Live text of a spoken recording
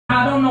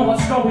I don't know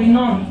what's going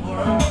on.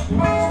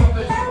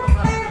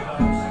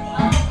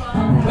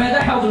 Where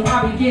the hell do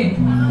I begin?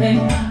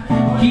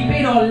 Keep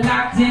it all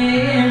locked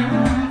in.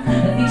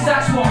 At least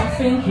that's what I'm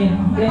thinking.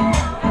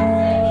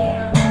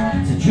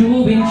 Said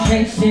you've been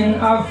chasing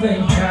other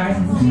guys.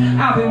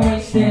 I've been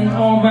wasting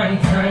all my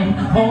time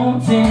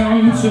holding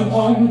on to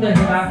all the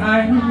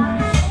lies.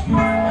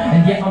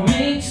 And yet I'm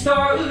mixed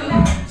up,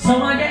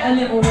 so I get a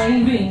little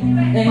wavy.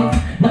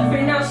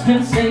 Nothing else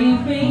can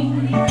save me.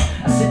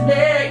 I said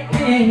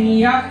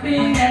lately I've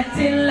been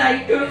acting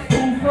like a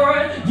fool for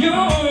you.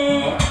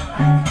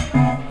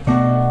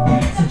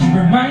 Said you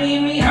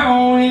remind me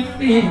how it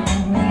feels.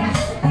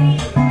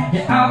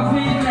 Yeah, I've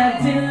been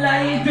acting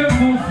like a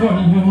fool for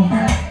you.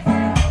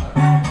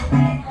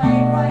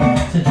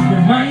 Said you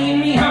remind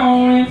me how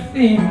it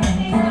feels.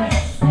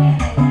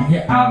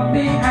 Yeah, I've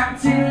been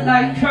acting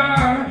like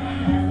her.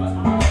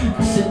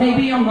 Said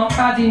maybe I'm not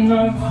bad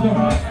enough, no.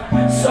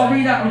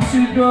 Sorry that I'm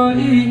too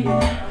dirty.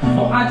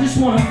 Oh, I just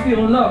wanna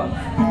feel love.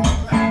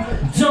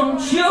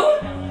 Don't you?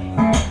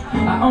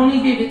 I only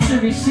give it to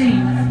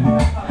receive,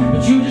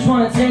 but you just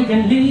wanna take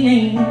and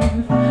leave.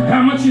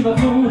 How much of a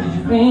fool did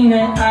you think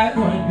that I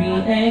would be?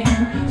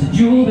 Said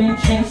you've been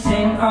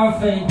chasing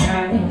other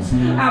guys.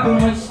 I've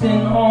been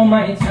wasting all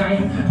my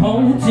time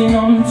holding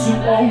on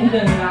to all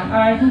the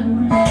lies.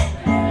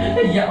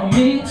 Yeah, I'm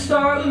mixed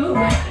up,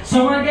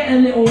 so I get a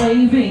little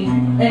wavy.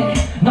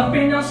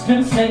 Nothing else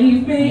can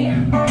save me. I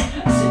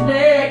said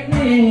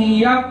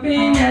lately I've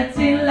been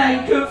acting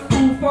like a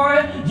fool for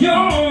you.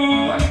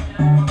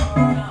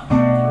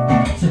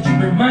 Said you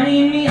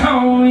remind me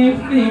how it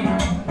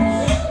feels.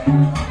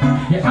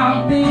 Yeah,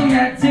 I've been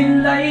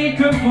acting like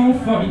a fool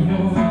for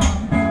you.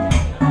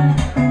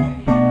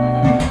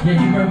 Yeah,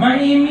 you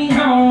remind me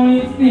how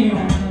it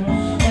feels.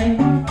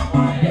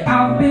 Yeah,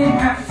 I've been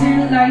acting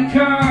like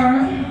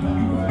her.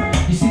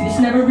 You see, this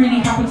never really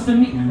happens to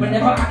me.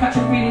 Whenever I catch a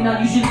feeling,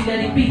 I usually let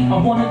it be. I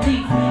wanna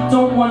leave,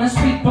 don't wanna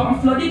speak, but I'm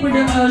flooded with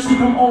the urge to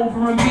come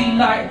over and be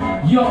like,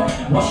 yo,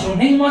 what's your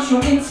name, what's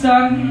your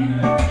Insta?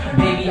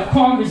 Baby, I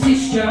can't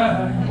resist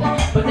ya.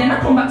 But then I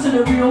come back to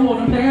the real world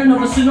and play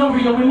another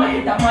scenario in my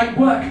head that might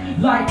work.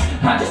 Like,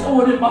 I just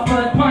ordered my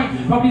third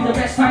pint. Probably the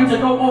best time to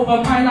go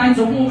over my lines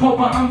and walk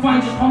over. I'm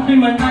fine, just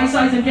compliment nice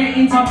eyes and get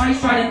into my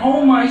stride. And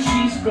oh my,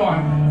 she's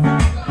gone.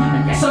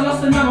 I guess I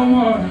lost another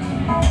one.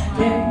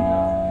 Yeah.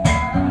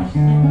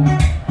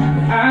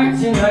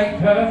 Acting like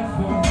her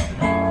fool.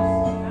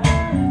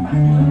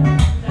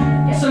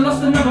 Yes, I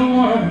lost another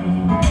one.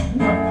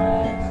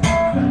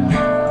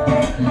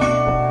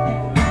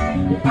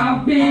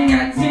 I've been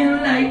acting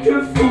like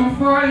a fool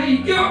for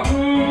you.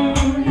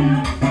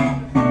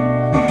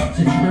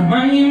 Said you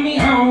remind me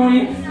how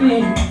it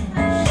feels.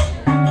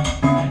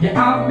 Yeah,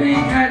 I've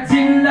been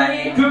acting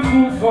like a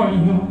fool for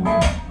you.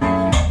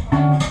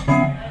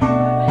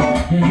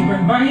 Yeah, you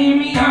remind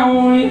me how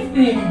it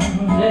feels.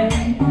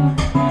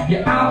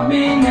 Yeah, I've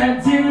been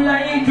acting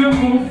like a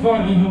fool for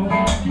you.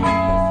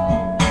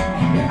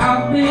 Yeah,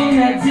 I've been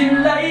acting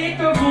like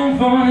a fool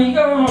for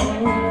you.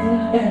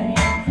 Yeah,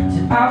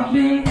 so I've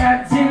been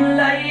acting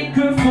like a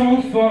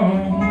fool for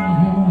you.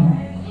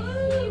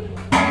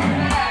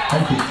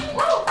 Thank you.